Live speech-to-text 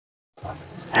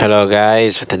Hello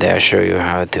guys, today I'll show you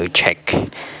how to check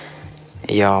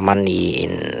your money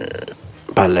in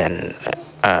balance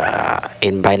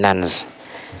in Binance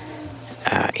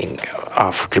in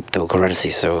of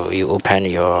cryptocurrency. So you open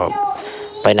your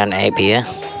Binance app here.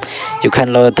 You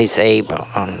can load this app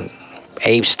on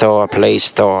App Store, Play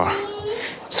Store.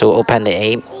 So open the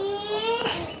app.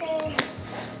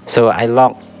 So I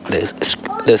lock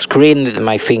the screen with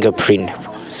my fingerprint.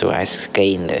 So I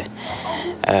scan the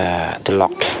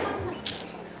lock.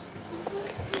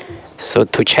 So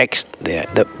to check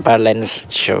the balance,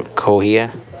 show code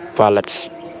here, wallets.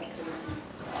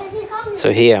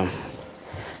 So here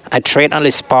I trade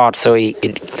only spot, so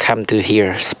it come to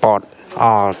here spot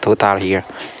or total here.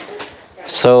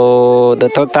 So the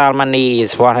total money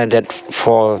is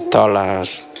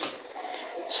 $104.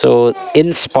 So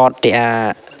in spot there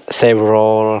are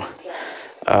several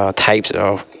types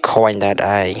of coin that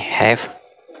I have.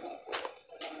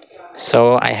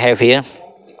 So I have here,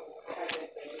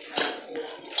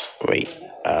 wait,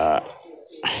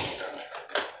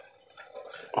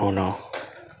 oh no.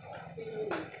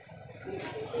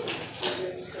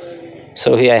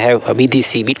 So here I have a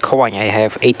BTC Bitcoin, I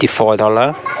have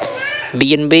 $84.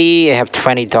 BNB I have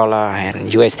 $20 and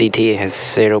USDT has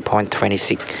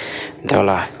 $0.26.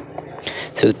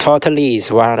 So totally is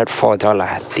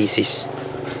 $104. This is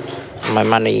my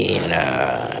money in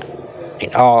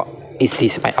all. Is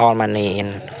this my all money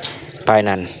in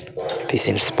Binance? This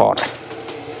in spot.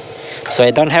 So I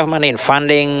don't have money in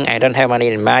funding. I don't have money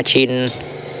in margin.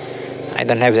 I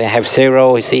have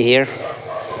zero. You see here.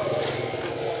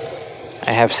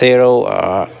 I have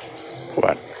zero.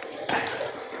 What?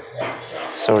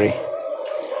 Sorry.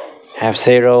 I have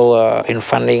zero in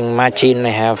funding margin. I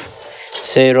have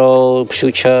zero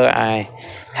future. I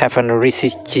haven't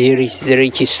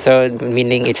registered,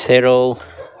 meaning it's zero.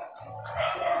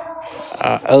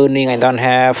 Earning I don't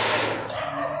have.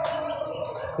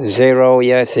 Zero,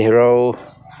 yes, zero.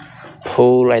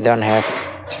 Pool I don't have.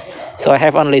 So I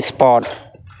have only spot.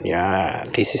 Yeah,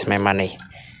 this is my money.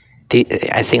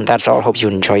 I think that's all. Hope you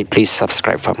enjoy. Please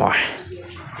subscribe for more.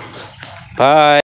 Bye.